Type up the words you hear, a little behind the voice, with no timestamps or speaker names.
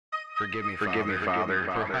Forgive me, Father,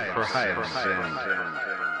 for I have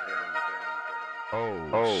sinned.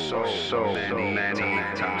 So many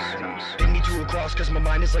times. Pin me to a cross cause my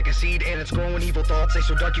mind is like a seed and it's growing evil thoughts. They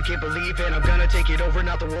so dark you can't believe and I'm gonna take it over.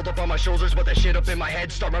 Not the world up on my shoulders but that shit up in my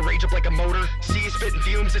head. Start my rage up like a motor. See it spitting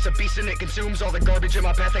fumes, it's a beast and it consumes all the garbage in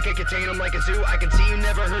my path. I can't contain them like a zoo. I can see you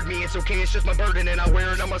never heard me, it's okay, it's just my burden and I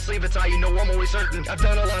wear it on my sleeve. It's how you know I'm always certain. I've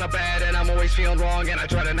done a lot of bad and I'm always feeling wrong and I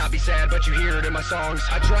try to not be sad but you hear it in my songs.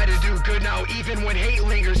 I try to do good now even when hate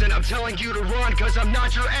lingers and I'm telling you to run cause I'm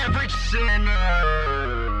not your average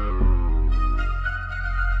sinner.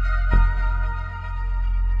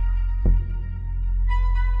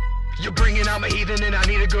 You're bringing out my heathen and I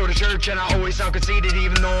need to go to church and I always sound conceited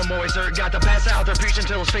even though I'm always hurt. Got to pass out there preaching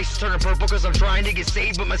till his face is turning purple cause I'm trying to get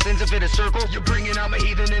saved but my sins have hit a circle. You're bringing out my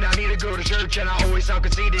heathen and I need to go to church and I always sound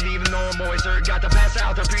conceited even though I'm always hurt. Got to pass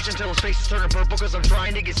out there preaching till his face is turning purple cause I'm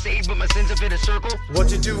trying to get saved but my sins have hit a circle. What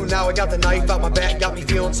to do now? I got the knife out my back, got me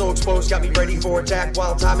feeling so exposed, got me ready for attack.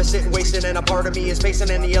 While time is sitting wasted and a part of me is facing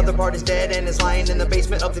and the other part is dead and is lying in the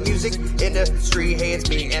basement of the music industry. Hey, it's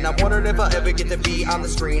me and I'm wondering if I'll ever get to be on the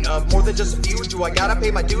screen of more than just a few. Do I gotta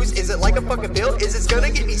pay my dues? Is it like a fucking bill? Is it gonna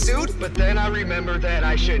get me sued? But then I remember that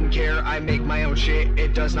I shouldn't care. I make my own shit,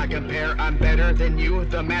 it does not compare. I'm better than you,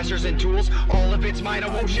 the masters and tools. All of it's mine, I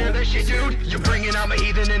won't share that shit, dude. You're bringing out my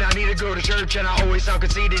heathen and I need to go to church and I always sound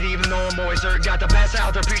conceited even though I'm always hurt. Got to pass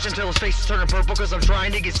out there preaching till his face is turning purple cause I'm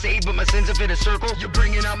trying to get saved but my sins have hit a circle. You're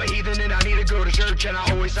bringing out my heathen and I need to go to church and I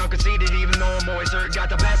always sound conceited even though I'm always hurt. Got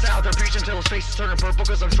to pass out there preaching till his face is turning purple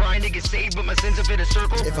cause I'm trying to get saved but my sins have hit a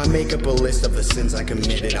circle. If I make up a list of the sins I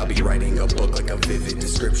committed, I'll be writing a book like a vivid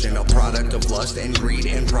description. A product of lust and greed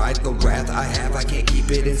and pride. The wrath I have, I can't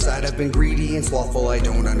keep it inside. I've been greedy and slothful, I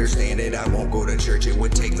don't understand it. I won't go to church, it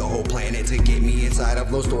would take the whole planet to get me inside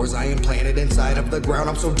of those doors I am planted inside of the ground.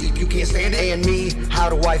 I'm so deep you can't stand it. And me, how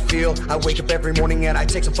do I feel? I wake up every morning and I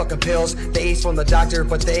take some fucking pills. They ain't from the doctor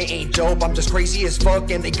but they ain't dope. I'm just crazy as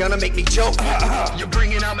fuck and they gonna make me choke. You're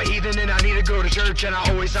bringing out my heathen and I need to go to church and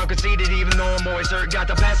I always sound conceited even though I'm always hurt. Got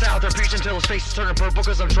to pass out there preaching till his face is turning purple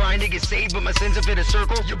cause I'm trying to get saved but my sins have hit a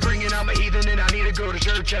circle. You're bringing out my heathen and I need to go to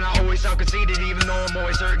church and I always sound conceited even though I'm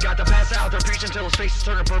always hurt. Got to pass out there preaching till his face is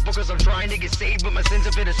turning purple cause I'm trying to get saved but my sins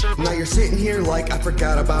have hit a circle. Now you're sitting here like I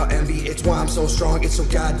forgot about envy. It's why I'm so strong, it's so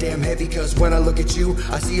goddamn heavy. Cause when I look at you,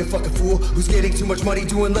 I see a fucking fool who's getting too much money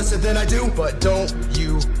doing less than I do. But don't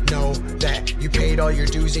you know that you paid all your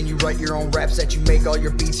dues and you write your own raps, that you make all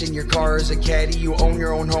your beats in your car as a caddy, you own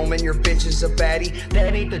your own home and your bitch is a baddie?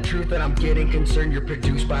 That ain't the truth and I'm getting concerned. You're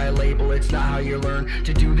produced by a label, it's not how you learn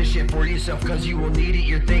to do this shit for yourself cause you will need it.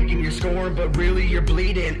 You're thinking you're scoring but really you're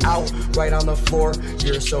bleeding out right on the floor.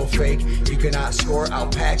 You're so fake, you cannot score. I'll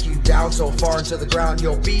pack you down so far into the ground,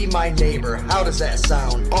 you'll be my neighbor. How does that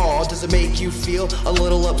sound? Oh, does it make you feel a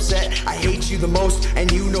little upset? I hate you the most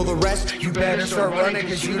and you know the rest. You better start running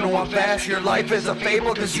cause you know I'm fast. Your life is a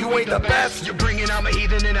fable cause you ain't the best. You're bringing out my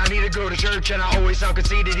heathen and I need to go to church and I always sound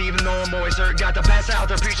conceited even though I'm always hurt. Got to pass out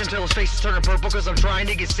there preaching till his face is turning purple cause I'm trying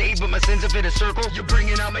to get saved but my sins have hit a circle. You're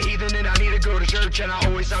bringing out my heathen and I need to go to church and I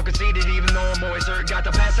always sound conceited even though I'm always hurt. Got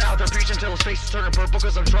to pass out there preaching till his face is turning purple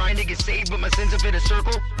cause I'm trying to get saved but my sins have hit a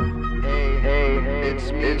circle. Hey,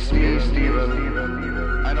 it's me, Steven.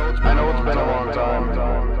 I know it's been a long time,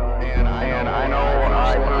 and I know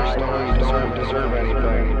I personally don't deserve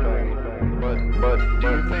anything. But do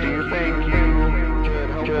you think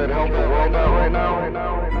you could help the world out right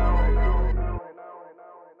now?